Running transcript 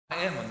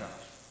am enough.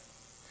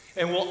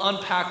 And we'll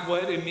unpack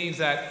what it means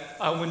that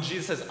when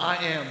Jesus says, I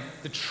am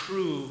the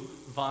true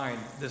vine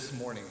this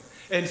morning.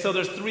 And so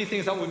there's three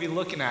things that we'll be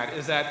looking at,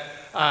 is that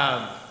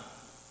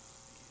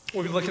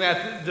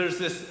there's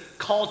this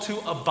call to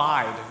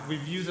abide.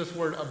 We've used this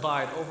word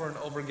abide over and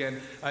over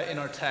again in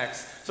our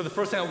text. So the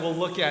first thing that we'll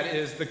look at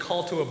is the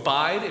call to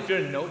abide. If you're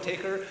a note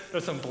taker,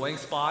 there's some blank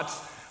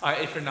spots.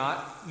 If you're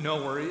not,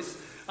 no worries.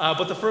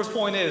 But the first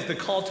point is the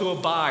call to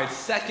abide.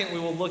 Second, we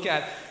will look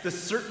at the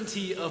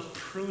certainty of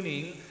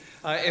pruning.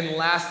 And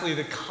lastly,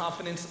 the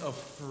confidence of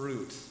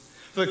fruit.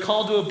 The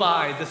call to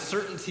abide, the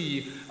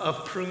certainty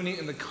of pruning,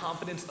 and the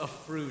confidence of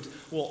fruit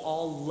we'll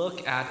all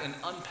look at and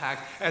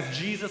unpack as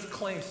Jesus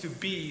claims to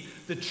be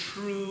the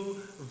true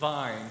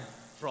vine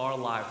for our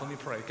lives. Let me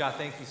pray. God,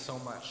 thank you so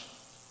much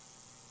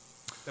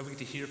that we get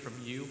to hear from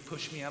you.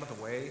 Push me out of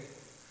the way.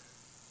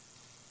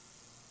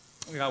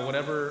 God,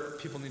 whatever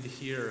people need to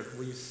hear,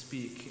 will you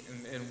speak,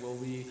 and will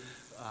we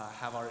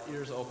have our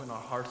ears open, our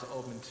hearts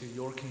open to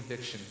your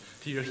conviction,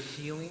 to your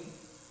healing,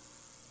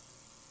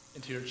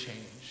 and to your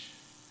change,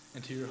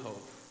 and to your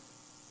hope.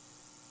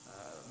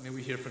 May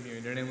we hear from you.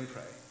 In your name we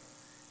pray.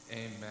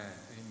 Amen.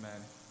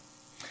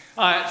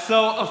 Amen.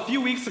 So a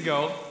few weeks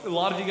ago, a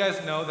lot of you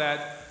guys know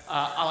that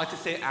I like to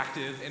stay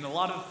active, and a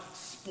lot of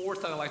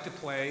sports that I like to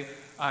play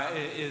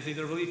is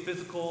either really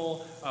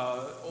physical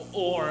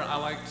or I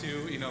like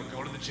to,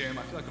 go to the gym.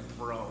 I feel like a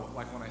bro,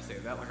 like when I say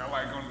that. Like I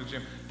like going to the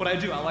gym. But I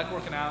do. I like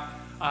working out,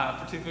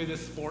 particularly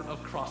this sport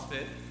of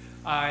CrossFit.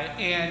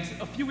 And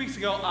a few weeks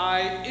ago,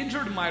 I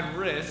injured my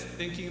wrist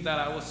thinking that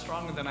I was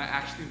stronger than I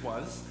actually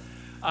was.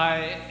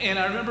 And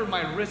I remember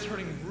my wrist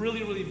hurting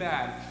really, really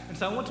bad. And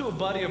so I went to a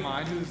buddy of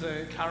mine who's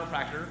a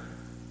chiropractor.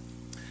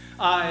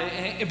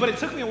 But it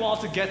took me a while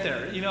to get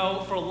there.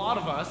 For a lot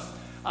of us,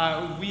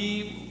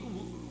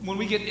 when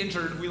we get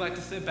injured, we like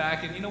to sit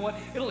back and,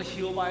 it'll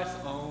heal by its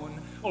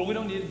own, or we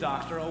don't need a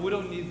doctor, or we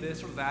don't need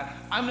this or that.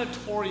 I'm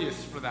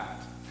notorious for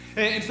that.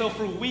 And so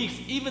for weeks,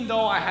 even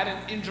though I had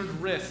an injured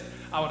wrist,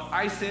 I would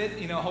ice it,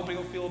 hoping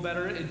it'll feel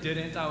better. It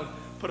didn't. I would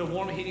put a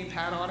warm heating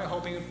pad on it,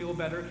 hoping it'd feel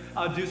better.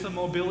 I would do some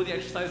mobility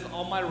exercises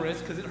on my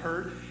wrist because it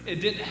hurt. It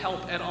didn't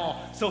help at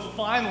all. So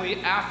finally,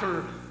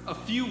 after a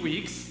few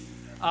weeks,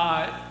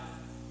 a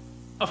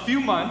few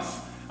months,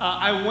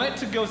 I went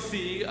to go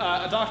see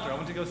a doctor. I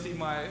went to go see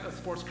my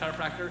sports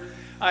chiropractor,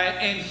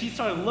 and he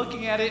started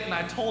looking at it, and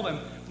I told him,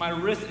 my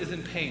wrist is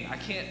in pain. I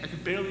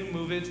could barely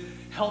move it.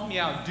 Help me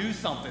out. Do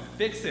something.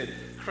 Fix it.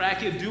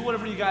 Crack it. Do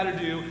whatever you got to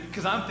do,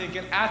 because I'm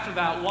thinking after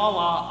that,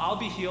 voila, I'll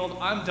be healed.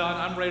 I'm done.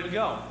 I'm ready to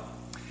go.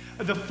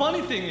 The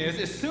funny thing is,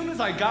 as soon as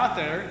I got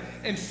there,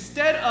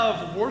 instead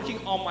of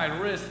working on my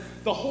wrist,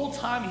 the whole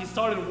time he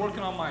started working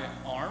on my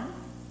arm,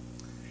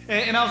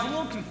 and I was a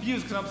little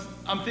confused because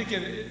I'm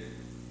thinking,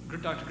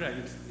 Dr. Greg,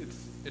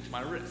 it's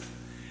my wrist.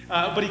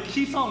 But he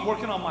keeps on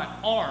working on my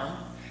arm,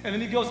 and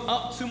then he goes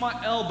up to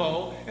my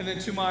elbow, and then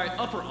to my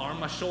upper arm,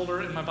 my shoulder,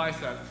 and my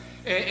bicep.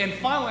 And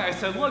finally I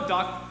said, look,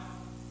 doc,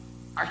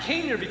 I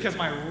came here because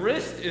my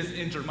wrist is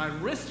injured. My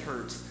wrist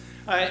hurts.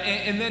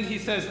 And then he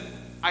says,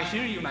 I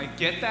hear you and I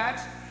get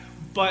that,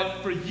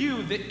 but for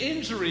you, the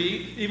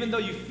injury, even though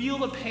you feel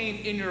the pain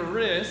in your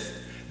wrist,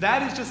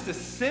 that is just a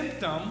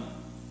symptom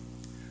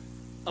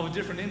of a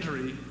different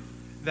injury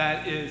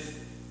that is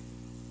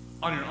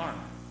on your arm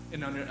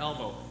and on your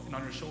elbow and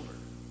on your shoulder.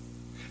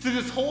 So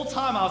this whole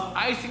time I was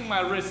icing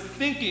my wrist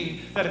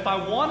thinking that if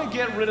I want to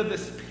get rid of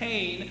this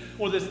pain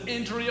or this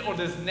injury or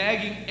this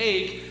nagging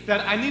ache,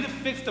 that I need to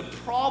fix the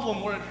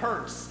problem where it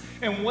hurts.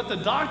 And what the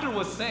doctor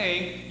was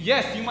saying,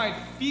 yes, you might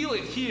feel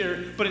it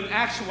here, but in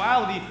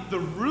actuality, the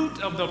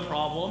root of the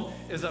problem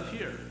is up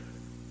here.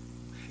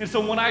 And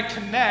so when I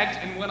connect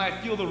and when I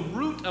feel the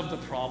root of the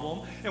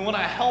problem and when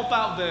I help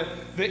out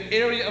the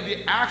area of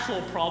the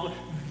actual problem,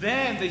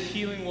 then the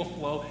healing will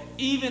flow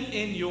even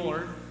in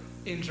your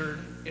injured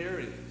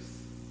areas.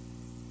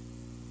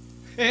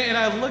 And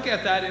I look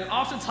at that, and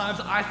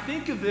oftentimes I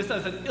think of this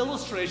as an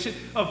illustration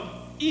of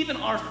even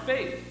our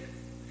faith,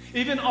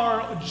 even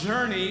our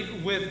journey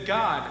with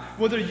God.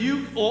 Whether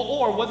you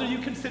or whether you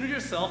consider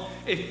yourself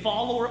a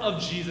follower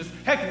of Jesus,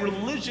 heck,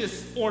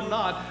 religious or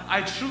not,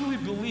 I truly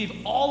believe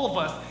all of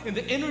us, in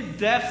the inner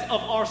depths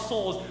of our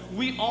souls,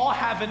 we all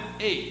have an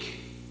ache.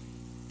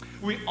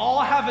 We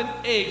all have an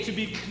ache to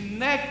be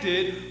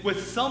connected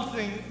with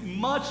something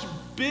much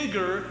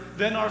bigger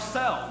than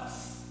ourselves.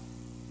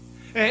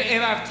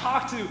 And I've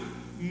talked to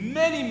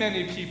many,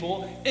 many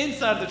people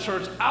inside the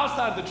church,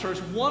 outside the church.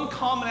 One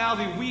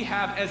commonality we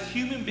have as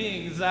human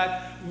beings is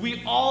that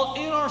we all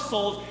in our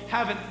souls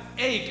have an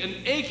ache,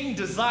 an aching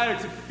desire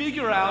to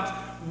figure out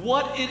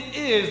what it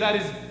is that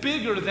is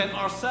bigger than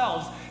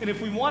ourselves. And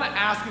if we want to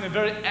ask in a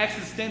very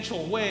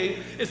existential way,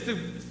 it's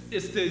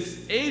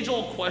this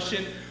age-old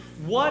question,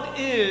 what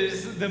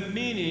is the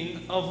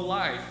meaning of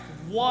life?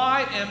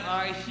 Why am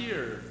I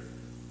here?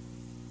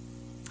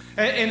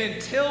 And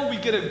until we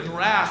get a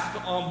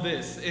grasp on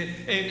this and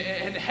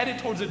headed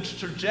towards a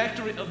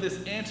trajectory of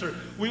this answer,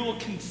 we will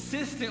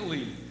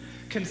consistently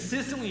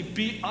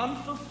be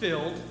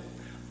unfulfilled,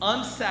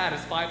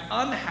 unsatisfied,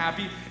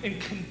 unhappy, and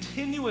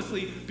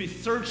continuously be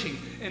searching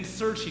and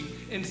searching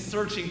and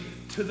searching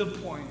to the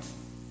point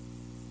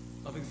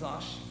of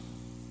exhaustion.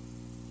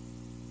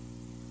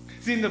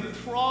 See, the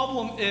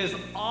problem is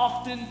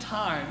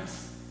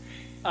oftentimes,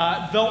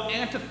 though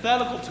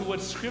antithetical to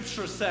what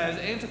Scripture says,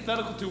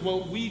 antithetical to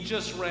what we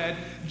just read,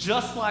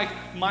 just like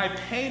my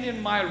pain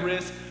in my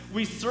wrist,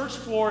 we search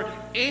for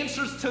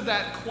answers to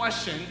that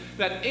question,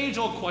 that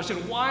age-old question,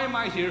 why am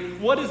I here?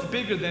 What is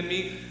bigger than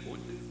me?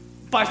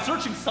 By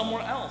searching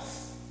somewhere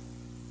else.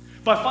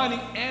 By finding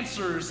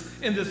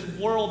answers in this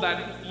world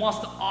that wants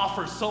to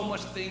offer so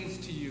much things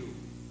to you.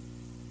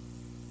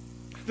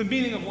 The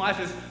meaning of life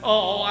is,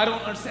 I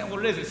don't understand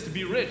what it is. It's to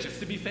be rich. It's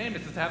to be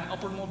famous. It's to have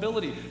upward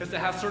mobility. It's to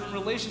have certain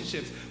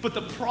relationships. But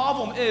the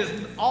problem is,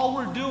 all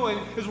we're doing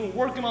is we're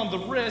working on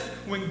the wrist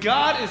when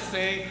God is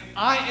saying,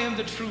 I am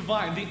the true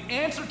vine. The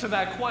answer to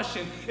that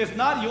question is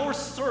not your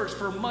search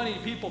for money,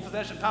 people,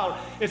 possession, power.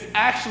 It's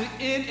actually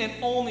in and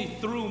only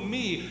through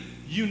me.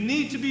 You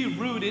need to be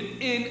rooted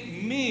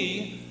in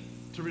me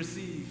to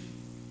receive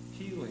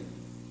healing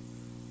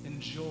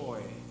and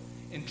joy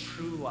and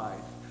true life.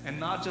 And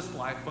not just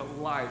life, but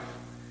life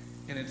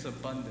in its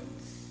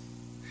abundance.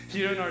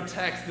 Here in our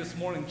text this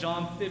morning,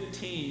 John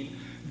 15,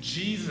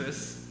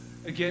 Jesus,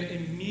 again,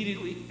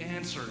 immediately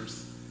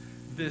answers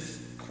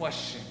this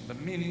question, the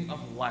meaning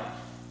of life.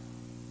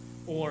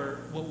 Or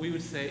what we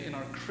would say in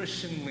our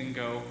Christian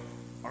lingo,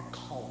 our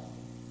calling.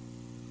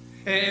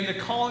 And the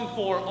calling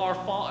for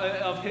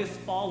of his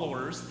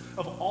followers,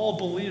 of all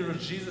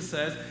believers, Jesus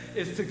says,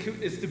 is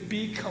to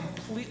be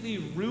completely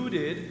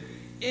rooted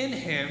in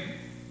him.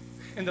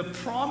 And the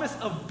promise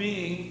of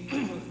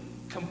being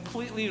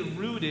completely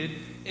rooted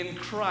in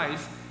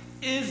Christ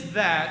is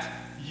that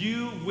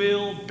you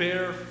will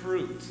bear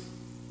fruit.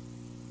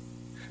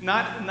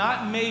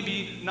 Not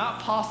maybe,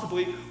 not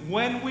possibly,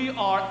 when we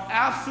are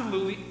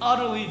absolutely,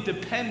 utterly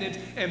dependent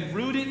and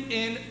rooted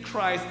in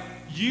Christ,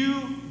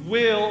 you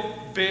will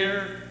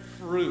bear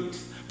fruit.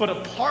 But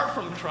apart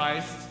from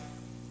Christ,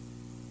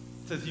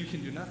 it says you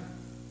can do nothing.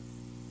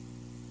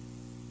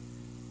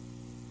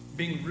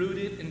 Being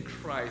rooted in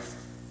Christ,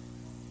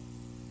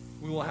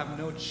 we will have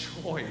no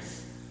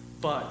choice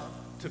but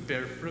to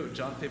bear fruit.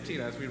 John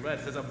 15, as we read,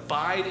 says,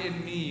 abide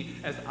in me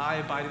as I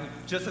abide in you.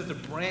 Just as the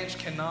branch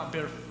cannot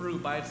bear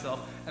fruit by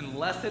itself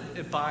unless it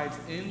abides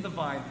in the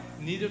vine,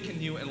 neither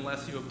can you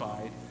unless you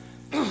abide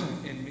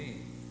in me.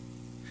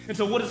 And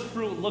so what does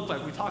fruit look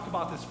like? We talk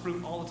about this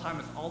fruit all the time.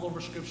 It's all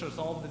over Scripture. It's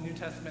all over the New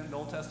Testament and the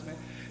Old Testament.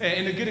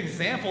 And a good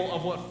example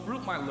of what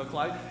fruit might look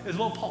like is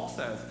what Paul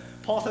says.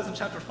 Paul says in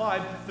chapter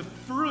 5, the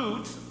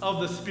fruit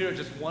of the Spirit,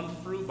 just one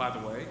fruit, by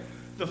the way,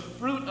 the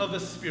fruit of the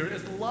Spirit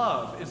is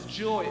love, it's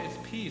joy,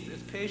 it's peace,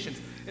 it's patience,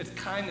 it's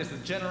kindness,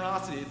 it's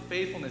generosity, it's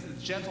faithfulness,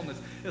 it's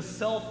gentleness, it's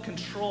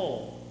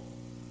self-control.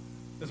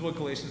 Is what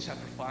Galatians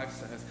chapter 5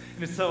 says.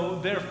 And so,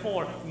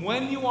 therefore,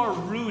 when you are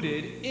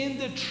rooted in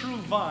the true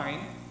vine,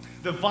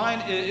 the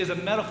vine is a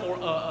metaphor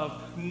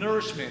of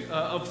nourishment,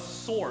 of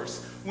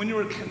source. When you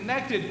are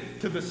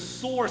connected to the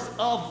source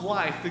of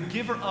life, the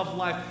giver of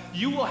life,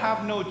 you will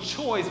have no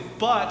choice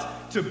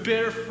but to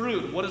bear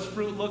fruit. What does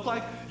fruit look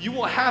like? You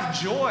will have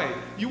joy.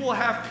 You will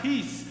have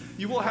peace.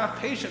 You will have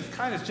patience,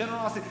 kindness,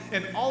 generosity,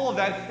 and all of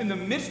that in the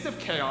midst of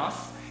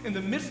chaos, in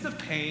the midst of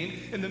pain,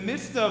 in the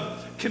midst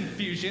of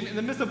confusion, in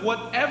the midst of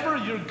whatever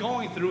you're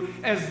going through.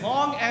 As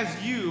long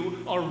as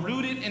you are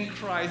rooted in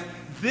Christ,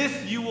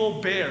 this you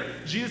will bear.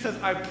 Jesus says,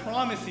 I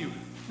promise you,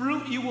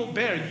 fruit you will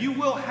bear. You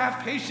will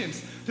have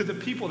patience to the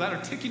people that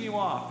are ticking you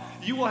off.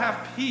 You will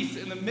have peace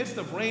in the midst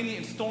of rainy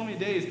and stormy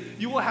days.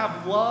 You will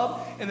have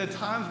love in the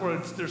times where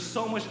there's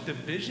so much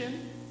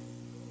division.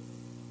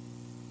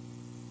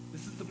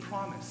 This is the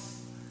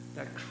promise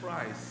that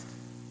Christ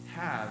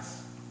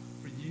has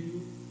for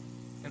you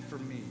and for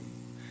me.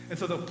 And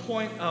so the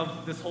point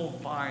of this whole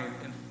vine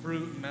and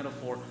fruit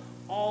metaphor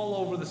all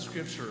over the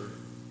Scripture,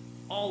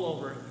 all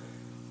over,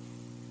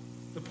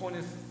 the point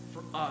is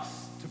for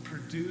us to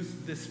produce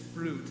this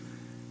fruit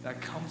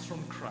that comes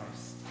from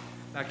Christ,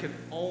 that can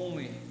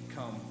only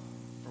come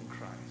from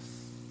Christ.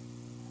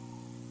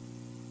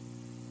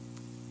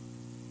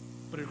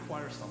 But it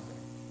requires something.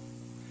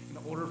 In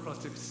order for us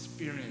to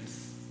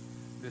experience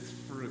this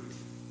fruit,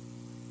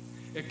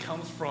 it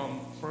comes from,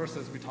 first,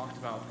 as we talked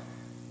about,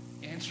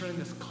 answering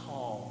this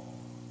call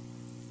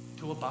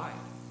to abide.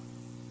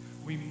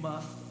 We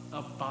must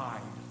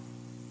abide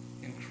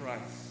in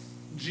Christ.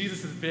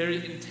 Jesus is very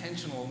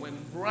intentional when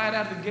right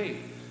out of the gate,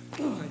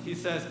 he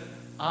says,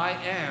 I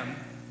am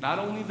not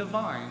only the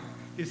vine,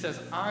 he says,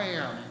 I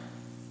am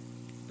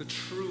the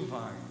true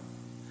vine.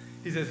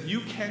 He says,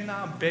 you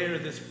cannot bear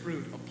this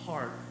fruit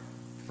apart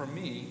from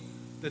me,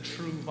 the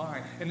true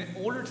vine. And in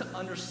order to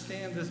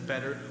understand this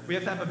better, we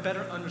have to have a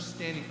better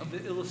understanding of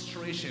the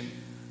illustration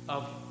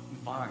of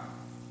vine.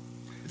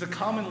 It's a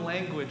common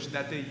language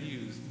that they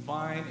use,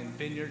 vine and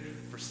vineyard,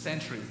 for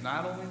centuries,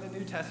 not only in the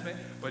New Testament,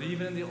 but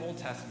even in the Old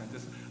Testament.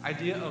 This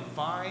idea of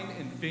vine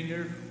and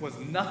vineyard was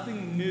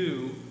nothing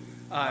new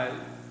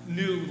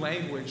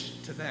language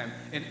to them.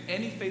 And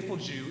any faithful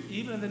Jew,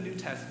 even in the New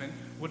Testament,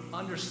 would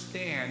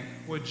understand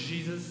what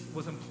Jesus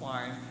was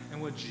implying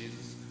and what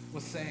Jesus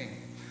was saying.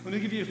 Let me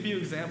give you a few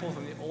examples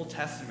in the Old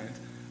Testament,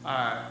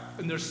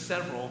 and there's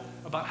several,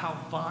 about how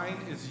vine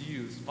is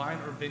used, vine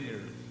or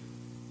vineyard.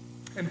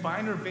 And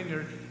vine or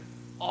vineyard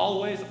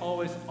always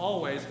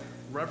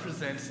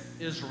represents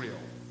Israel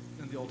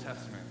in the Old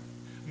Testament.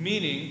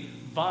 Meaning,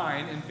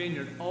 vine and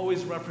vineyard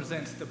always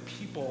represents the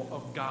people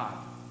of God.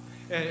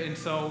 And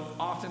so,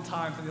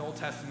 oftentimes in the Old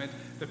Testament,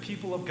 the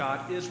people of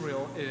God,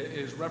 Israel,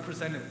 is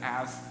represented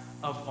as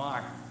a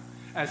vine,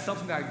 as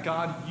something that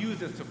God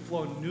uses to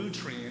flow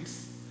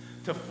nutrients,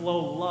 to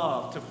flow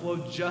love, to flow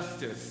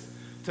justice,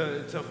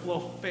 to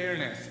flow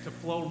fairness, to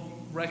flow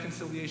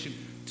reconciliation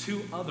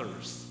to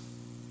others.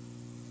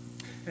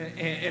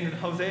 And in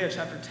Hosea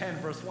chapter 10,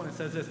 verse 1, it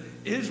says this: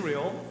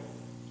 Israel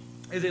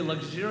is a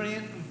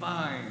luxuriant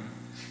vine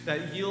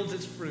that yields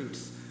its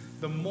fruits.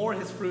 The more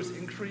his fruits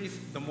increase,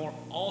 the more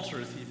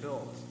altars he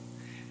builds.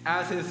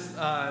 As his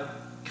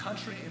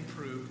country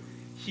improved,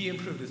 he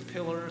improved his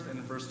pillars. And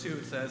in verse 2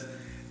 it says,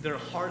 their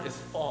heart is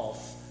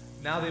false.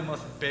 Now they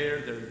must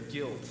bear their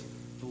guilt.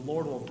 The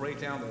Lord will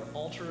break down their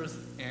altars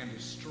and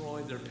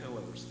destroy their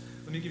pillars.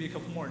 Let me give you a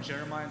couple more. In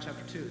Jeremiah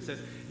chapter 2, it says,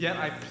 yet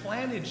I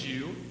planted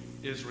you,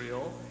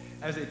 Israel,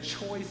 as a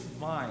choice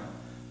vine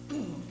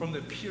from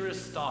the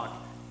purest stock.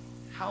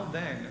 How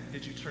then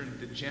did you turn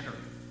degenerate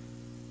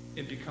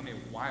and become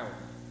a wild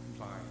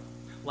vine?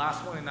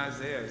 Last one in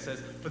Isaiah, it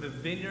says, for the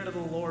vineyard of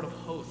the Lord of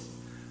hosts,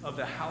 of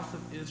the house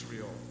of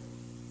Israel,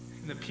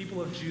 and the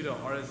people of Judah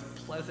are as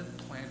pleasant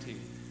planting.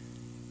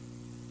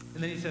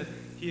 And then he says,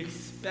 he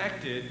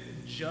expected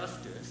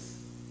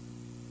justice,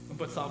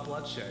 but saw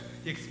bloodshed.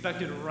 He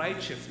expected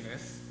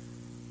righteousness,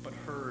 but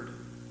heard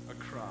a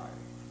cry.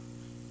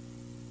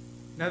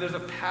 Now there's a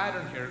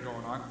pattern here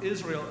going on.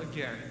 Israel,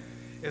 again,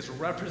 is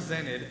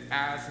represented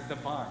as the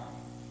vine,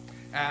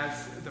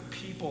 as the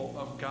people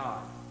of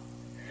God.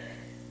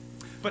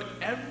 But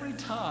every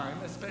time,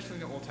 especially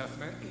in the Old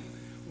Testament,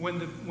 when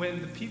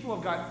the people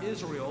of God,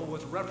 Israel,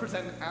 was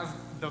represented as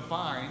the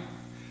vine,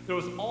 there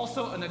was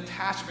also an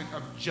attachment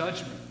of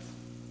judgment.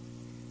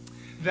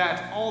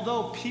 That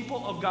although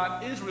people of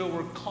God, Israel,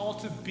 were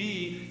called to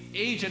be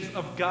agents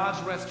of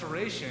God's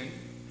restoration,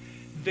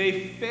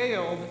 they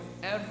failed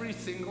every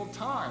single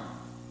time.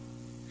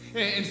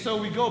 And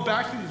so we go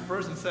back to these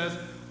verses and says,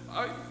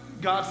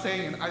 God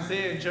saying in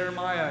Isaiah and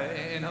Jeremiah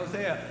and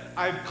Hosea,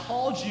 I've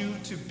called you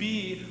to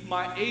be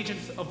my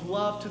agents of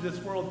love to this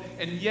world,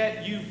 and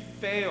yet you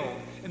failed,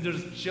 and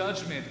there's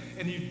judgment,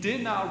 and you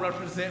did not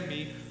represent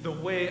me the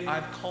way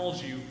I've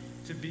called you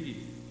to be.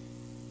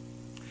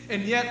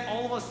 And yet,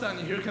 all of a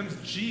sudden, here comes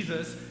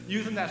Jesus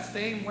using that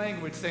same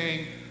language,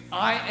 saying,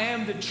 I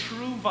am the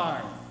true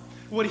vine.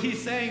 What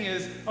he's saying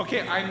is,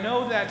 okay, I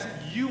know that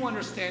you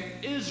understand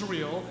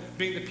Israel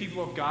being the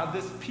people of God,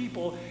 this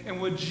people,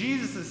 and what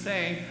Jesus is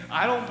saying,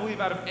 I don't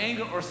believe out of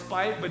anger or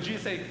spite, but Jesus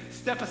is saying,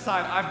 step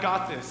aside, I've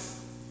got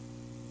this.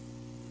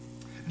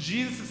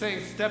 Jesus is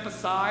saying, step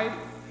aside.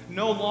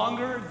 No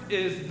longer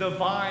is the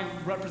vine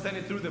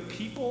represented through the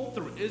people,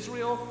 through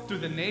Israel, through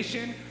the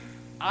nation.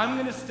 I'm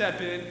going to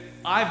step in.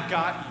 I've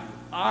got you.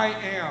 I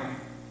am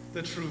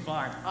the true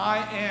vine. I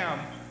am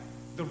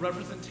the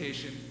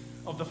representation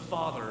of the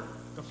Father.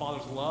 The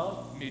Father's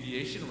love,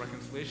 mediation,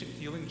 reconciliation,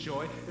 healing,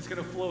 joy is going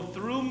to flow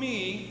through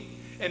me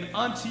and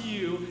unto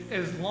you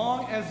as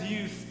long as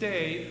you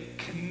stay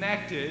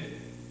connected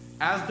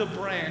as the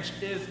branch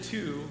is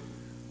to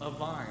a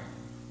vine.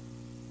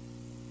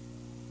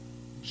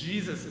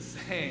 Jesus is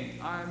saying,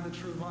 I'm the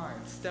true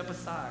vine. Step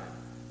aside.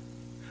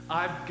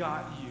 I've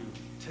got you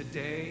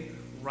today,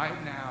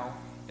 right now,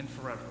 and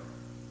forever.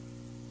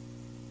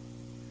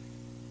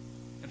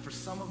 And for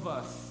some of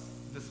us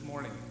this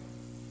morning,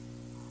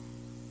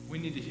 we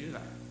need to hear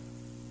that.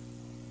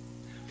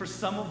 For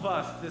some of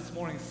us this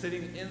morning,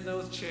 sitting in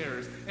those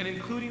chairs, and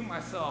including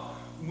myself,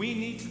 we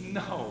need to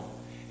know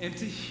and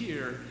to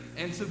hear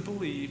and to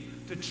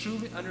believe, to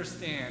truly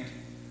understand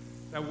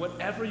that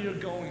whatever you're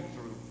going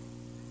through,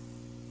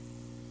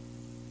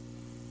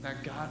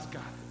 that God's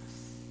got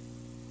this.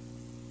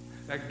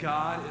 That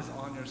God is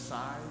on your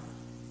side.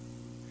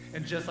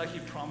 And just like he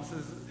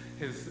promises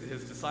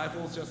his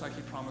disciples, just like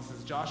he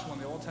promises Joshua in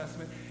the Old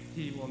Testament,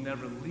 he will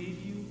never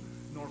leave you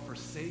nor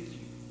forsake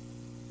you.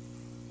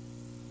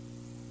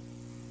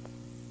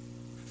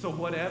 So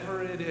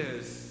whatever it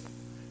is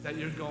that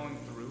you're going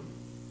through,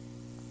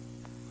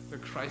 the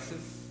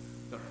crisis,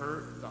 the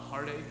hurt, the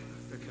heartache,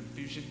 the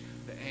confusion,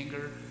 the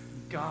anger,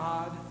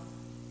 God's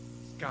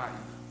got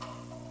you.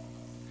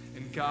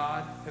 And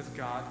God has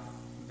got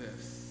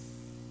this.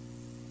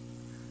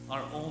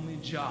 Our only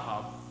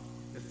job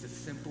is to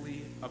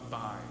simply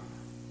abide.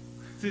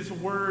 So this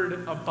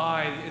word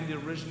abide in the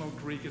original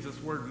Greek is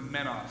this word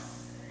menos.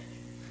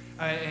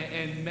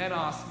 And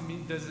menos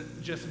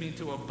doesn't just mean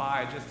to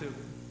abide, just to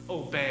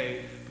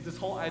obey. But this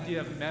whole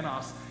idea of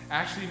menos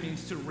actually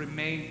means to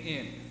remain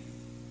in.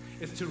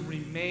 It's to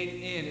remain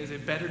in is a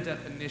better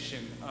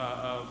definition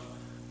of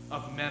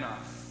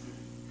menos.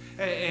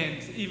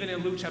 And even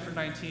in Luke chapter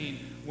 19,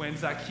 When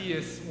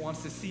Zacchaeus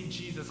wants to see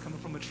Jesus coming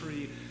from a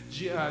tree,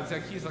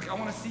 Zacchaeus is like, I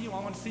want to see you,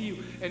 I want to see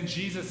you. And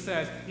Jesus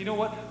says, you know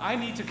what? I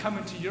need to come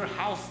into your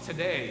house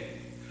today.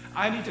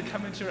 I need to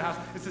come into your house.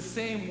 It's the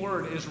same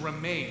word as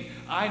remain.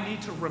 I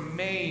need to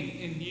remain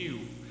in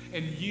you,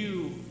 and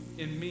you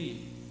in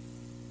me.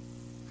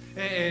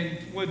 And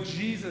what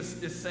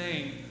Jesus is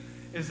saying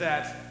is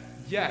that,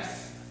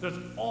 yes, there's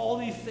all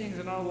these things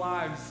in our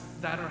lives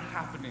that are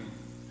happening,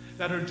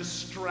 that are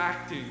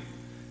distracting,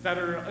 that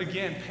are,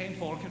 again,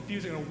 painful or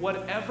confusing or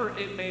whatever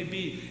it may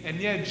be. And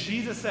yet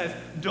Jesus says,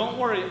 don't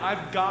worry,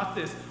 I've got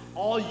this.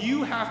 All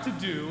you have to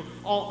do,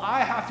 all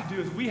I have to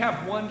do is we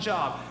have one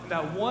job. And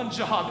that one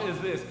job is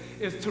this,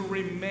 is to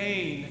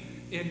remain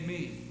in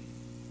me,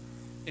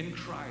 in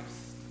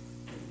Christ.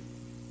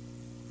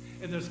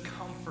 And there's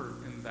comfort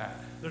in that.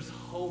 There's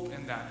hope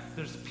in that.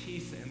 There's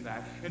peace in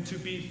that. And to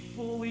be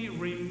fully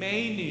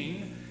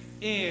remaining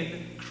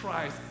in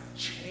Christ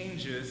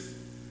changes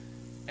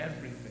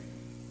everything.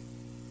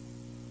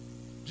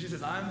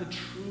 Jesus, I'm the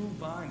true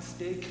vine.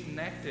 Stay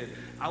connected.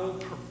 I will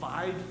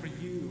provide for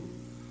you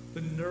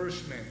the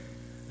nourishment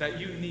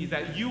that you need,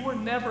 that you were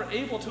never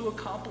able to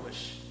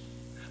accomplish.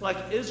 Like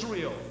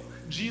Israel,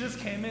 Jesus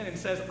came in and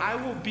says, I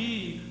will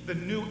be the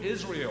new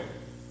Israel.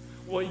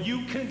 What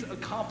you couldn't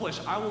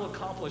accomplish, I will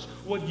accomplish.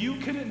 What you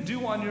couldn't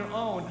do on your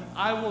own,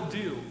 I will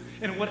do.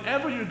 And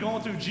whatever you're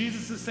going through,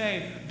 Jesus is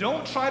saying,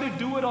 don't try to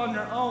do it on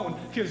your own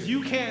because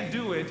you can't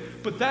do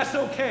it, but that's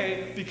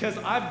okay because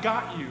I've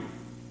got you.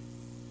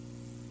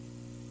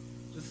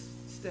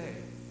 Just stay,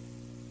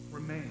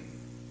 remain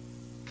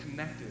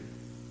connected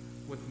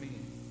with me.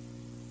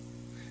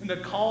 And the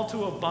call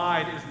to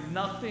abide is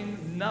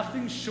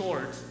nothing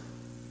short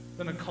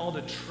than a call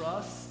to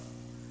trust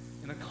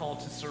and a call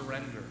to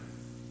surrender.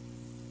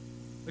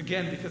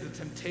 Again, because the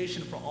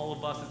temptation for all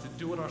of us is to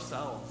do it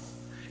ourselves.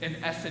 In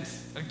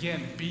essence,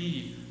 again,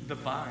 be the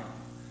vine.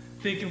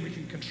 Thinking we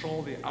can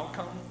control the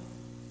outcome,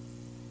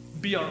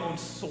 be our own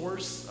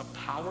source of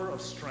power,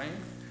 of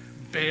strength,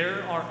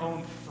 bear our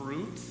own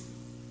fruit.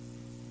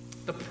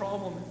 The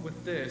problem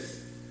with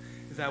this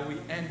is that we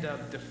end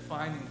up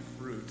defining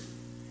fruit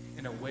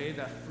in a way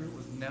that fruit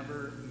was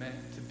never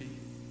meant to be.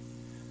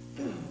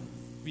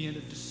 We end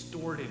up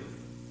distorting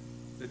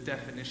the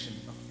definition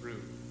of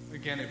fruit.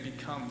 Again, it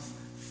becomes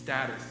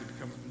status, it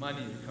becomes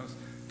money, it becomes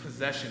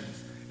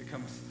possessions, it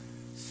becomes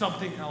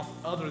something else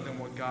other than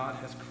what God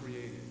has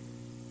created.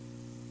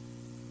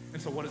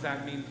 And so what does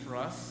that mean for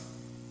us?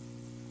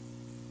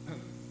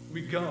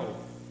 We go.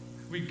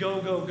 We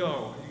go, go,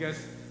 go. You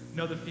guys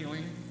know the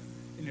feeling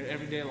in your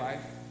everyday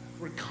life?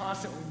 We're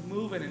constantly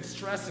moving and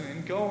stressing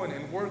and going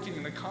and working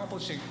and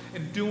accomplishing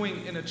and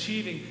doing and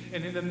achieving.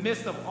 And in the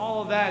midst of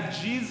all of that,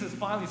 Jesus is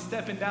finally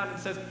stepping down and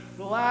says,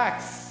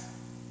 relax.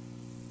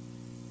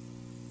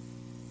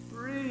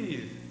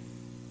 Breathe.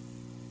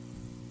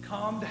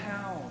 Calm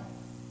down.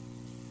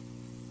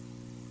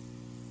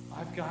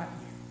 I've got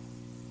you.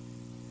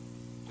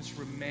 Just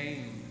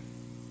remain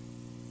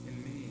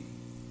in me.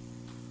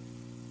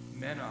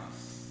 Menos.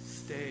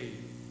 Stay.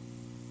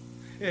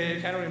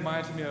 It kind of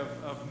reminds me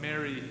of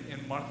Mary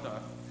and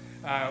Martha.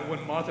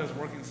 When Martha is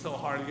working so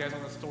hard, you guys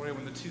know the story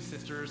when the two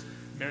sisters,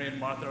 Mary and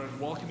Martha, are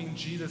welcoming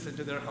Jesus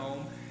into their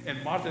home,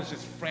 and Martha's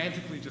just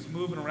frantically just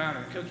moving around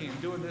and cooking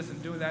and doing this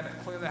and doing that and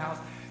cleaning the house.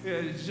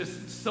 It's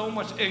just so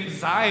much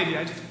anxiety.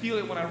 I just feel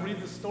it when I read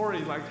the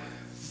story, like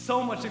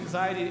so much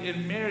anxiety.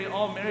 And Mary,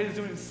 all Mary is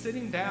doing is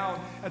sitting down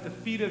at the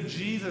feet of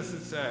Jesus,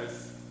 it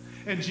says.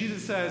 And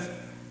Jesus says,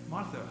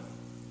 Martha,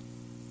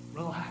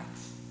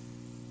 relax.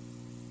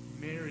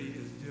 Mary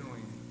is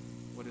doing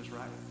what is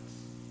right.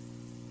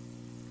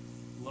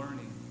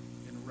 Learning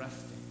and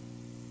resting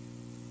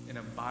and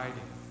abiding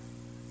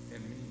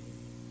in me.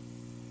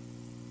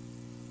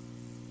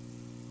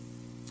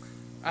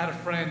 I had a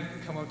friend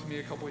come up to me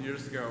a couple of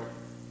years ago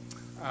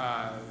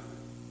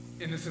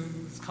in this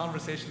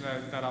conversation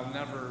that I'll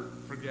never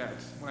forget.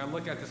 When I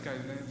look at this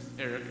guy's name is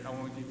Eric, I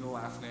won't give you the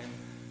last name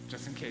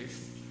just in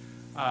case.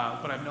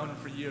 But I've known him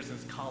for years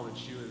since college.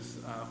 He was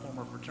a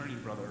former fraternity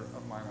brother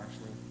of mine,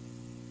 actually.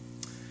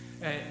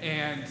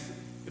 And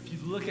if you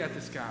look at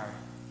this guy,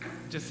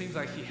 it just seems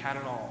like he had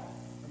it all.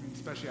 I mean,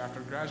 especially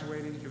after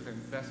graduating, he was an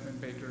investment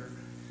banker.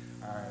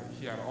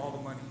 He had all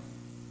the money.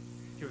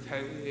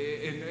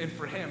 And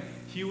for him,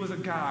 he was a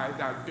guy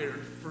that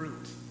bared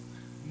fruit,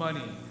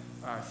 money,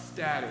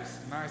 status,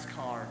 nice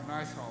car,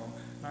 nice home,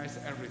 nice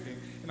everything.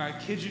 And I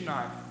kid you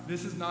not,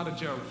 this is not a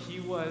joke.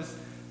 He was,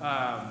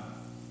 I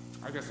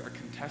guess, a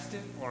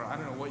contestant, or I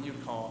don't know what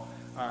you'd call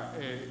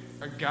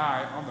a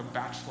guy on The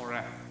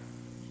Bachelorette.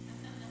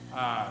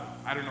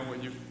 I don't know what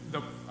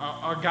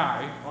a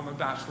guy on The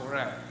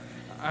Bachelorette.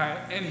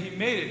 And he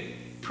made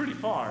it pretty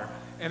far.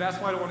 And that's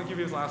why I don't want to give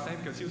you his last name,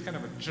 because he was kind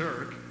of a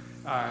jerk.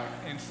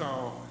 And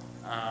so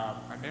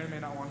I may or may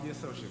not want to be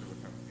associated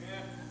with him.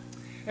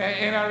 Yeah.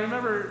 And I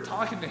remember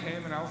talking to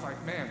him, and I was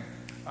like, man,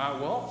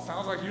 well,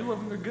 sounds like you're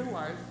living a good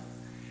life.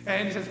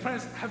 And he says,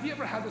 Prentice, have you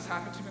ever had this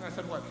happen to me? And I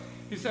said, what?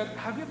 He said,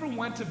 have you ever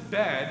went to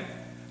bed,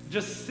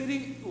 just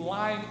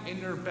lying in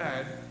your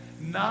bed,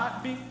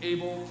 not being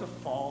able to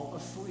fall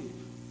asleep?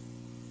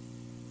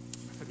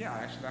 yeah,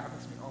 actually that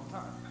happens to me all the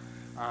time.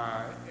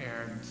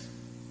 And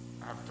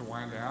I have to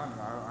wind down,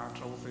 and I have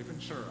trouble sleeping.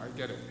 Sure, I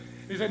get it.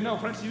 He said, no,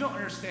 Prince, you don't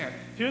understand.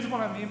 Here's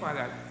what I mean by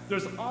that.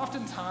 There's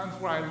often times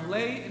where I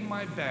lay in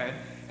my bed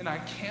and I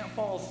can't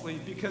fall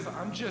asleep because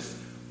I'm just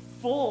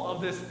full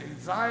of this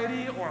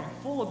anxiety, or I'm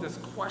full of this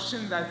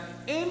question that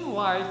in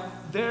life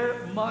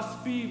there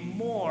must be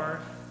more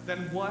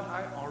than what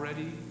I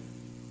already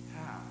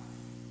have.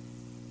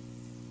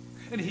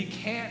 And he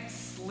can't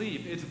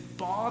sleep. It's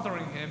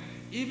bothering him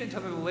even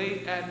till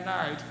late at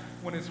night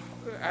when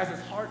as his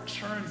heart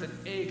churns and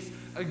aches,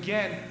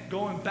 again,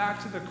 going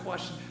back to the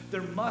question,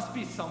 there must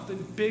be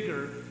something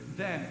bigger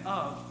than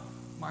of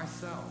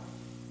myself.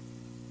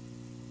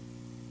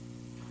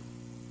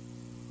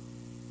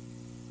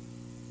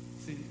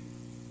 See,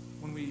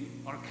 when we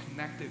are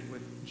connected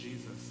with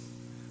Jesus,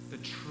 the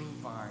true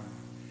vine,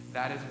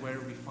 that is where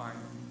we find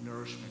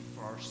nourishment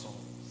for our souls.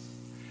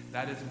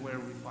 That is where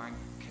we find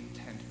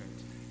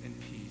contentment and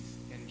peace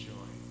and joy.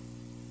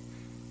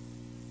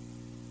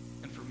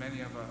 And for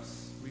many of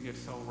us, we get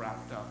so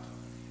wrapped up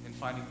in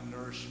finding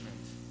nourishment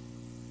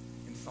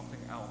in something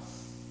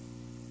else.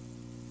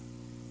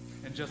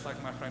 And just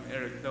like my friend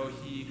Eric, though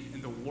he,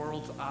 in the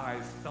world's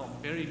eyes, felt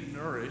very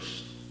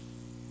nourished,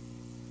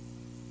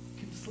 he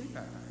couldn't sleep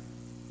at night.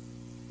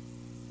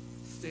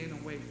 Staying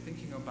awake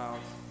thinking about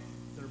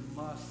there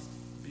must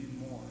be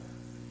more.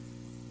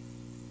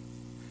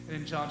 And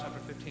in John chapter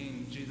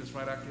 15, Jesus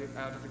right out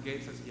of the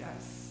gate says,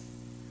 yes,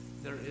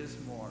 there is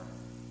more.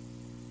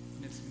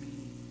 And it's me.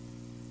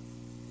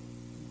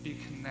 Be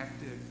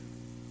connected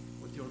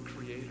with your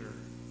Creator,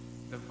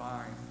 the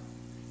vine,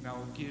 and I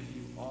will give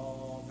you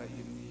all that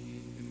you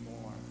need and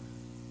more.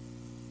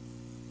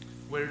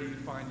 Where do you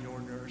find your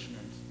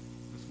nourishment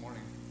this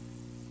morning?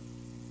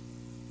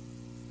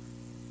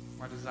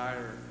 My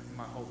desire and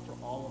my hope for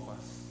all of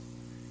us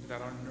is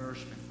that our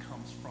nourishment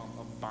comes from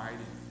abiding,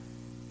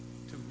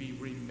 to be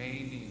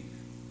remaining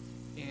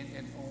in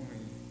and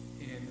only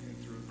in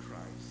and through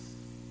Christ.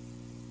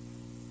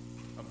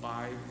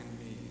 Abide in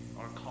me.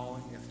 Our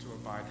calling is to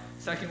abide.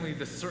 Secondly,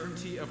 the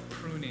certainty of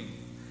pruning.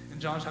 In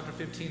John chapter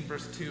 15,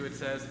 verse 2, it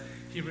says,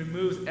 he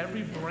removes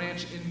every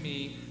branch in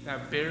me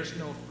that bears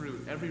no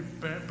fruit. Every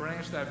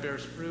branch that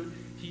bears fruit,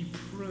 he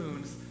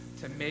prunes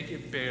to make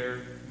it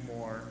bear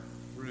more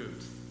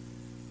fruit.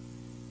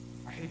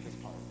 I hate this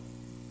part.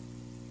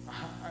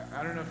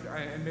 I don't know if,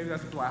 and maybe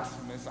that's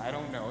blasphemous. I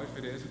don't know if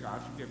it is. God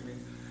forgive me.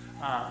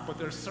 But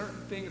there's certain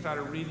things that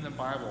I read in the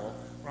Bible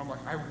where I'm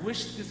like, I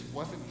wish this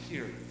wasn't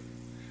here,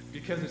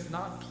 because it's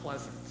not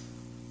pleasant.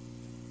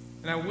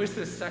 And I wish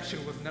this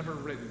section was never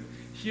written.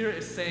 Here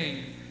it's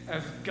saying,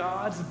 as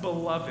God's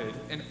beloved,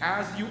 and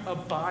as you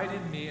abide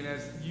in me, and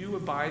as you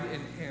abide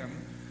in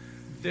him,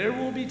 there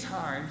will be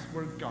times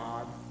where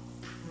God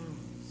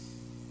prunes,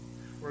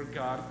 where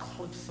God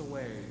clips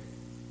away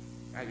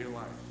at your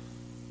life.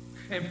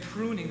 And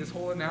pruning, this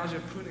whole analogy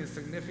of pruning is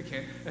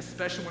significant,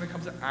 especially when it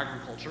comes to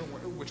agriculture,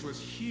 which was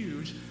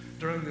huge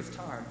during this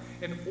time.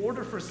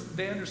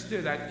 They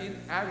understood that in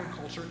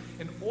agriculture,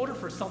 in order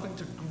for something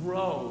to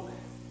grow,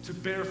 to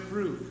bear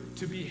fruit,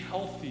 to be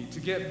healthy, to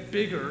get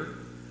bigger,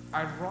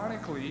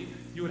 ironically,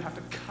 you would have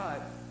to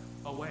cut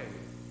away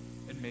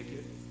and make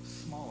it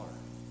smaller.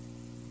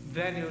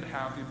 Then it would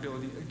have the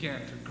ability,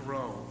 again, to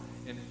grow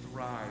and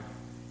thrive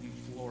and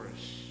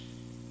flourish.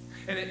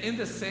 And in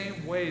the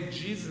same way,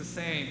 Jesus is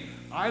saying,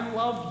 I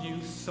love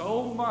you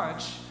so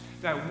much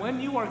that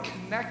when you are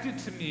connected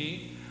to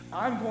me,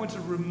 I'm going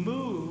to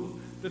remove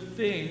the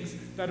things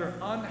that are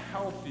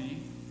unhealthy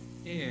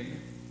in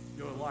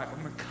your life.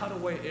 I'm going to cut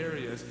away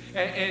areas.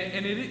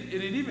 And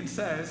it even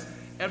says,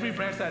 every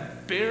branch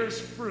that bears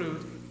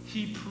fruit,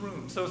 he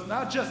prunes. So it's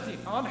not just the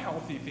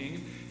unhealthy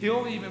things.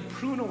 He'll even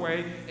prune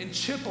away and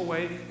chip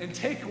away and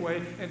take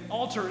away and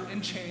alter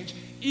and change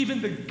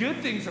even the good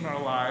things in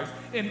our lives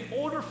in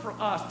order for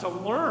us to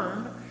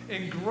learn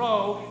and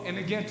grow and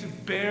again to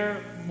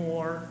bear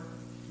more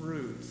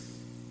fruits.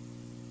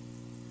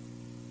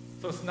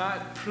 So it's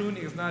not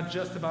pruning, it's not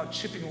just about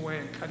chipping away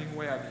and cutting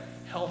away at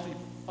healthy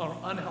or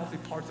unhealthy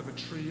parts of a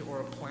tree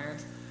or a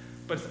plant,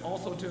 but it's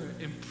also to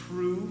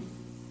improve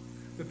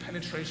the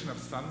penetration of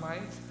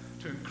sunlight,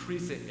 to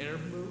increase the air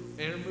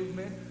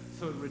movement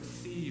so it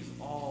receives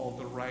all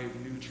the right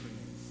nutrients.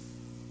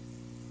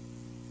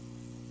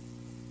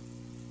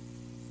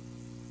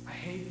 I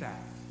hate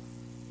that.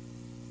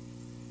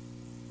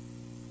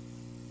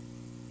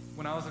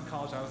 When I was in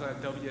college, I was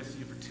at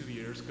WSU for 2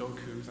 years. Go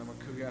Cougs. I'm a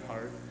Coug at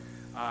heart.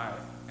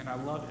 And I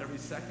loved every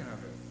second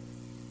of it.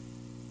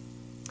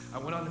 I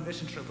went on a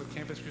mission trip with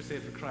Campus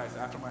Crusade for Christ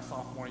after my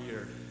sophomore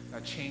year.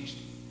 That changed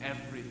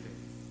everything.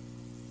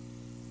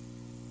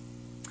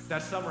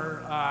 That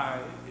summer,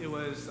 I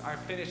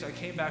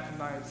came back from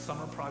my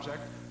summer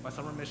project, my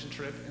summer mission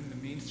trip in the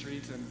mean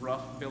streets and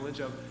rough village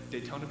of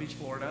Daytona Beach,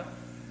 Florida.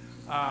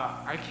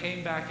 I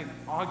came back in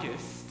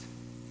August,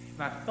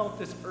 and I felt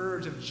this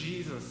urge of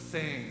Jesus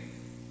saying,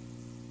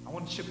 I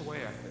want to chip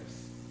away at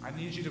this. I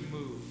need you to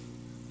move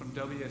from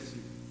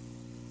WSU.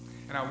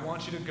 And I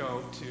want you to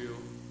go to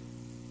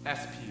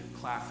SPU,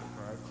 classic,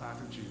 right?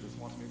 Classic Jesus,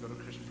 wants me to go to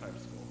Christian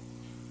private school.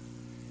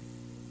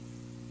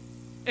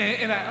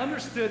 And I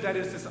understood that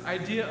it's this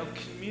idea of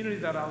community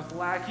that I was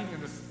lacking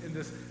in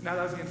this. Now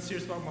that I was getting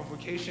serious about my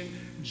vocation,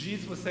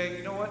 Jesus was saying,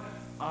 you know what?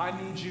 I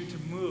need you to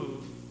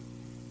move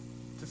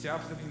to Seattle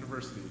Pacific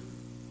University.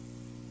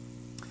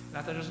 And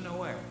I thought, there's no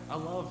way. I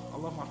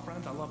love my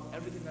friends. I love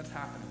everything that's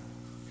happening.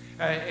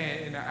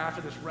 And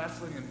after this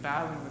wrestling and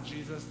battling with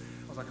Jesus,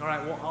 I was like, all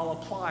right, well, I'll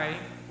apply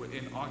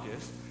in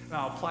August, and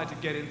I'll apply to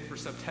get in for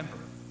September.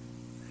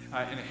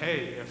 And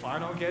hey, if I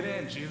don't get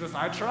in, Jesus,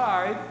 I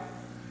tried.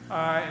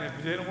 And if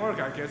it didn't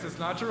work, I guess it's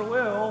not your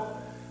will.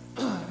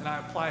 And I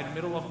applied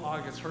middle of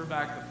August, heard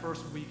back the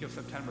first week of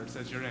September. It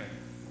says you're in.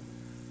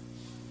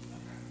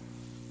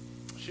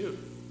 Shoot.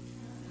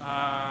 All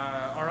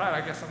right, I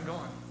guess I'm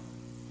going.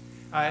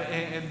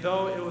 And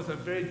though it was a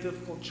very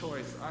difficult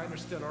choice, I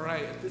understood, all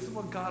right, if this is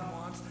what God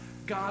wants,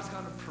 God's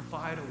going to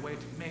provide a way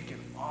to make it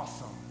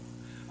awesome.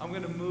 I'm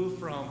going to move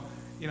from,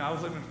 I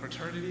was living in a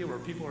fraternity where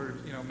people are,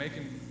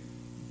 making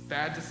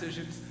bad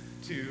decisions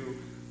to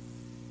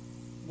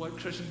what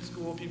Christian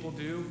school people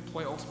do,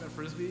 play ultimate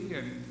frisbee,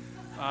 and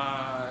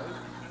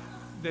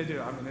they do.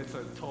 I mean, it's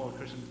a total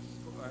Christian,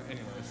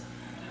 anyways.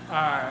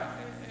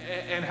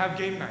 And have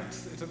game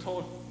nights. It's a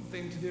total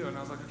thing to do. And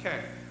I was like,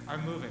 okay,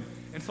 I'm moving.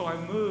 And so I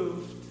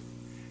moved,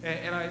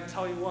 and I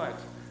tell you what,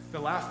 the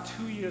last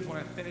 2 years when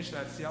I finished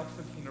at Seattle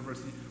Pacific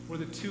University were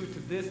the two, to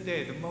this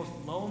day, the most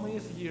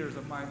loneliest years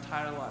of my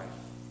entire life.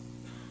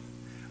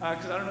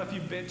 Because I don't know if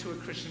you've been to a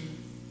Christian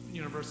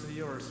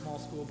university or a small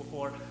school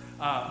before,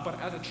 but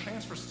as a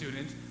transfer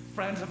student,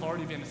 friends have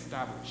already been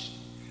established.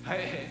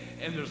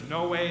 And there's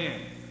no way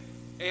in,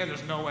 and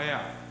there's no way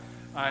out.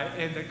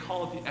 And they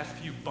call it the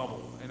SPU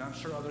bubble, and I'm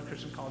sure other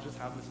Christian colleges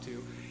have this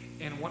too.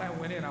 And when I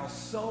went in, I was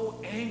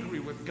so angry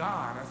with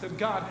God. I said,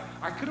 God,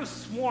 I could have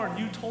sworn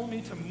you told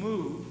me to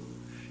move.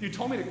 You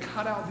told me to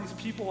cut out these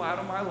people out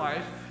of my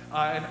life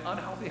and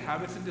unhealthy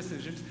habits and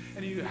decisions,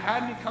 and you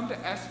had me come to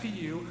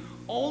SPU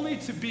only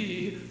to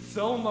be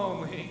so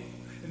lonely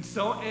and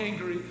so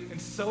angry and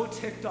so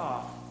ticked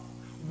off.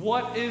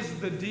 What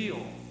is the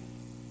deal?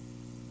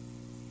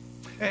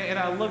 And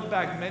I look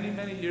back many,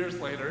 many years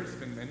later. It's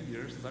been many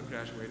years since I've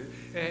graduated.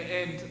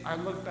 And I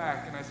look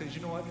back and I say, you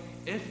know what?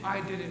 If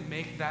I didn't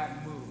make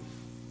that move,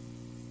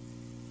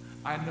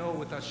 I know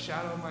with a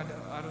shadow of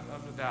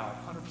a doubt,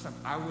 100%,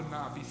 I would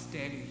not be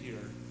standing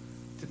here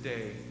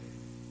today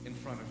in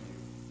front of you.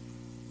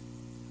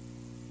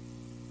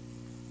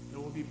 There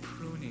will be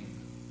pruning,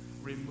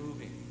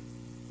 removing,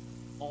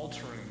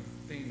 altering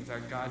things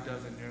that God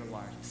does in your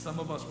life. Some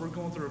of us, we're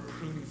going through a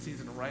pruning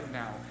season right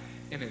now,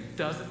 and it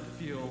doesn't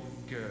feel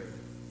good.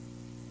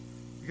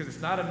 Because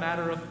it's not a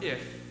matter of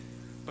if,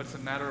 but it's a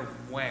matter of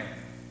when.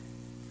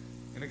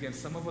 And again,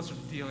 some of us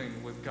are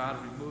dealing with God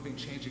removing,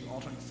 changing,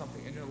 altering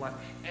something in your life,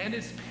 and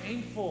it's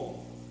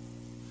painful.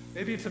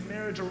 Maybe it's a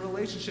marriage or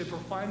relationship or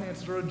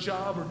finances or a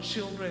job or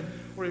children,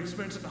 or you're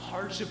experiencing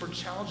hardship or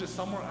challenges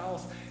somewhere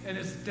else, and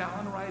it's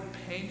downright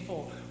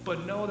painful.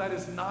 But no, that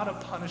is not a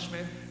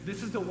punishment.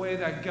 This is the way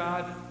that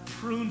God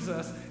prunes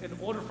us in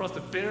order for us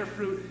to bear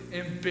fruit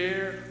and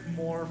bear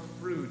more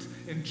fruit.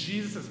 And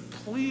Jesus is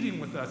pleading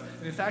with us,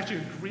 and it's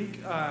actually a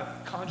Greek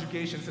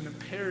conjugation. It's an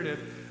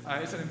imperative.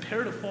 It's an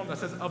imperative form that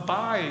says,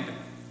 abide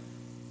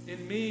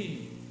in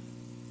me.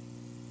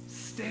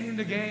 Stay in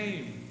the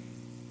game.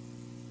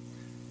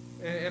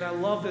 And I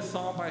love this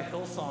song by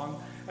Hillsong,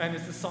 and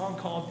it's a song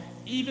called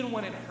Even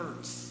When It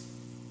Hurts.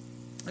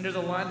 And there's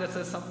a line that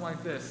says something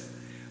like this.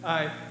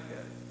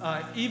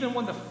 Even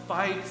when the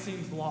fight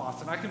seems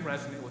lost, and I can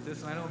resonate with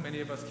this, and I know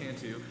many of us can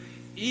too.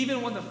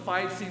 Even when the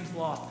fight seems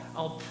lost,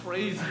 I'll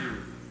praise you.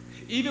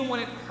 Even when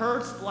it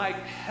hurts like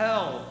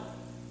hell,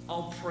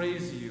 I'll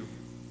praise you.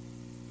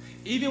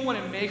 Even when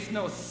it makes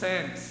no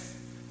sense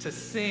to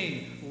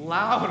sing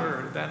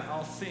louder than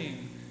I'll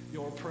sing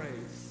your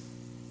praise.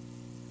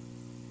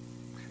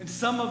 And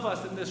some of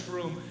us in this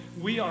room,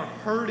 we are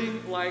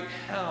hurting like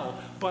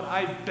hell, but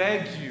I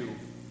beg you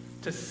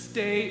to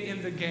stay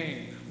in the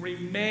game.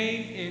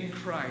 Remain in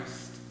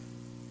Christ.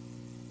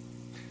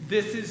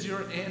 This is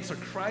your answer.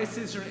 Christ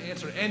is your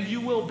answer, and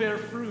you will bear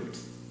fruit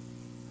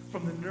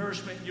from the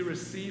nourishment you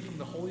receive from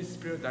the Holy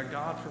Spirit that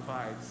God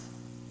provides.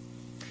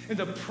 And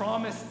the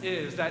promise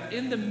is that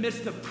in the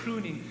midst of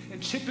pruning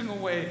and chipping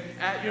away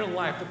at your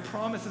life, the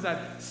promise is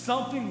that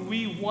something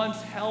we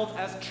once held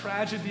as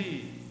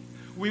tragedy,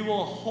 we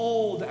will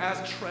hold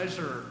as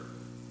treasure.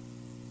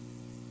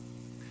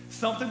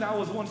 Something that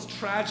was once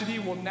tragedy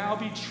will now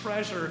be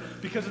treasure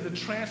because of the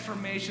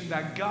transformation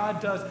that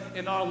God does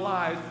in our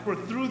lives, where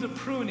through the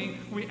pruning,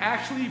 we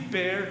actually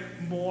bear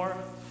more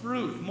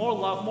fruit, more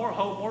love, more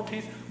hope, more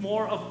peace,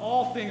 more of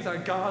all things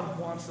that God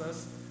wants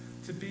us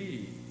to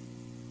be.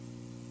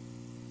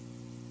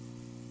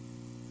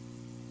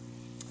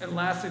 And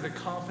lastly, the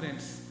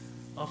confidence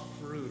of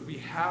fruit. We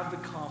have the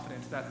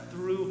confidence that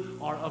through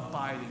our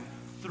abiding,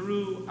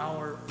 through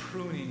our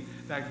pruning,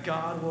 that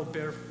God will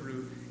bear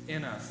fruit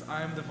in us.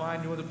 I am the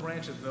vine, you are the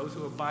branches. Those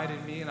who abide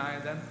in me and I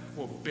in them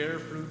will bear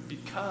fruit,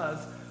 because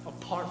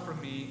apart from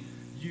me,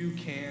 you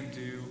can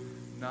do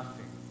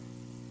nothing.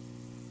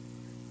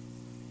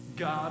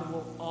 God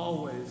will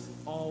always,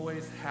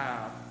 always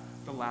have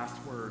the last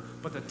word,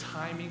 but the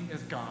timing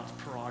is God's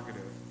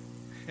prerogative.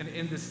 And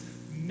in this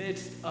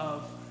midst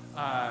of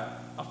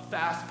a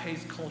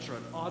fast-paced culture,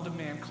 an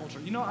on-demand culture,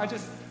 I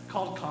just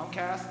called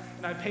Comcast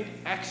and I paid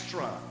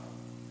extra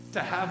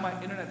to have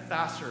my internet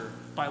faster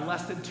by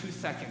less than 2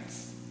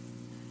 seconds.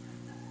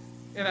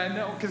 And I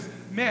know, because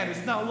man,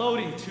 it's not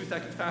loading 2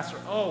 seconds faster.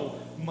 Oh,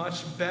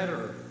 much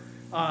better.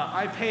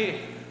 I pay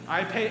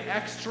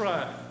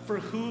extra for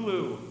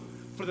Hulu,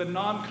 for the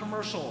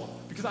non-commercial,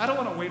 because I don't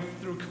want to wait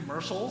through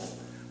commercials.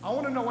 I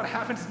want to know what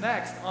happens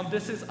next on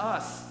This Is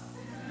Us.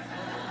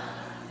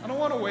 I don't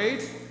want to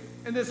wait.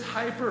 In this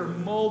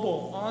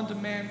hyper-mobile,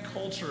 on-demand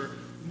culture,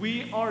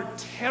 we are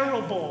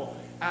terrible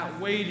at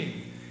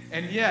waiting.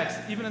 And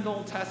yet, even in the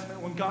Old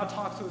Testament, when God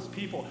talks to his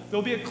people,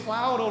 there'll be a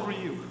cloud over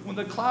you. When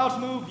the clouds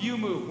move, you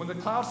move. When the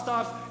cloud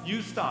stops,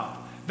 you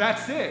stop.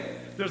 That's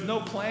it. There's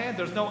no plan.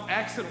 There's no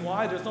X and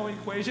Y. There's no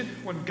equation.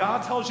 When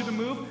God tells you to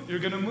move, you're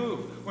going to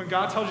move. When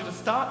God tells you to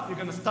stop, you're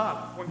going to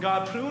stop. When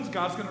God prunes,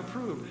 God's going to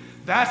prune.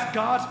 That's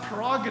God's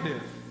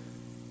prerogative.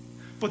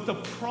 But the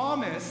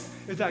promise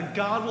is that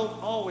God will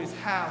always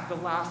have the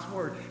last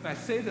word. And I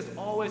say this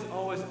always,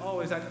 always,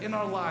 always, that in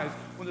our lives,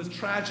 when there's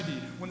tragedy,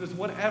 when there's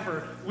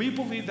whatever, we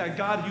believe that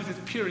God uses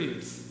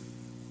periods.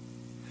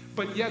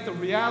 But yet the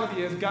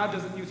reality is God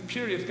doesn't use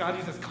periods, God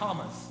uses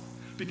commas.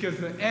 Because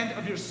the end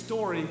of your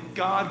story,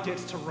 God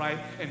gets to write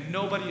and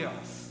nobody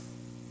else.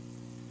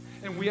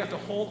 And we have to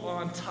hold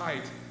on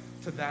tight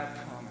to that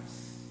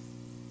promise.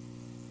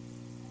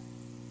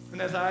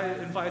 And as I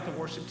invite the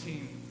worship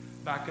team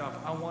back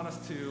up, I want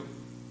us to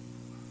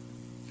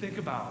think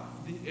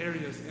about the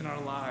areas in our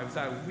lives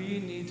that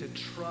we need to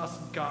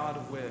trust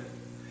God with.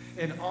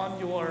 And on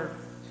your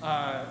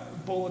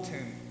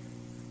bulletin,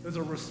 there's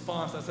a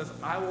response that says,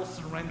 I will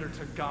surrender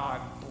to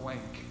God blank.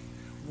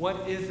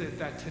 What is it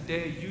that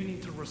today you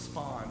need to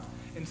respond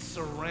and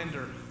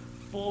surrender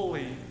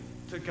fully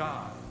to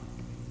God?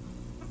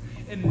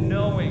 And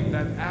knowing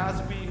that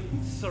as we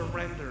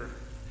surrender,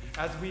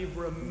 as we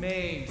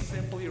remain,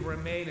 simply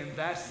remain, and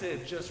that's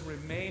it, just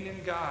remain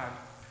in God,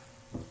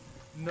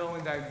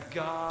 knowing that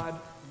God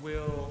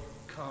will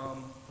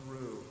come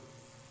through.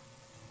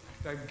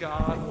 That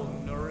God will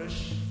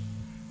nourish,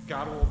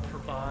 God will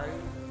provide.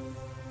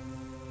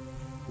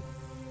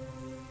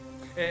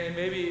 And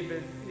maybe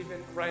even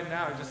right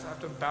now, you just have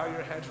to bow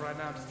your heads right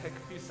now, just take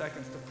a few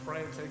seconds to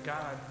pray and say,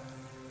 God,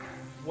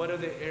 what are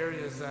the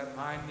areas that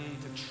I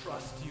need to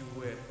trust you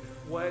with?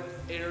 What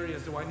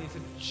areas do I need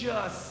to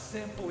just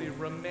simply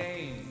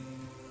remain?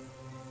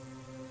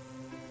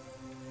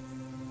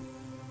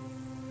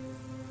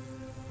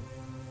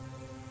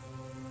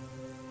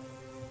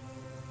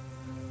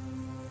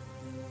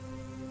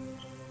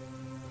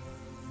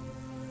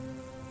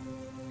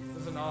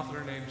 There's an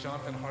author named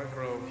Jonathan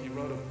Hartgrove. He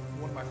wrote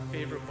one of my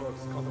favorite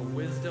books called The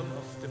Wisdom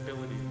of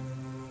Stability.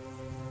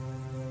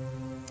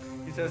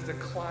 He says to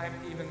climb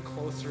even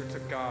closer to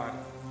God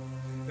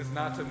is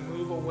not to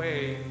move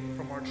away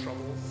from our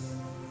troubles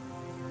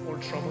or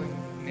troubling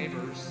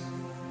neighbors,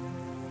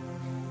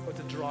 but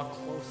to draw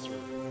closer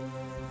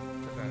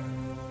to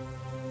them.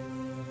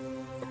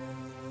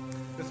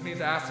 This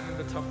means asking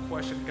the tough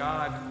question,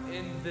 God,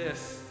 in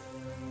this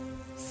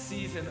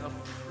season of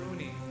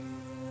pruning,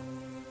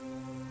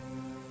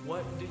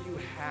 what do you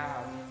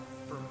have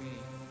for me?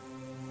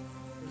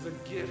 There's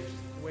a gift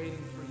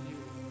waiting for you.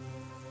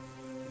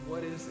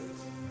 What is it?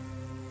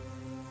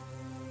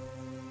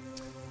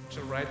 I want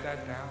you to write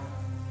that down.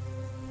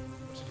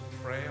 I want you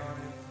to pray on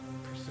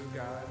it, pursue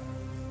God.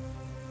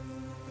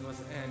 And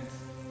let's end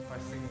by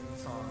singing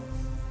songs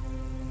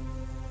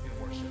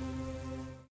in worship.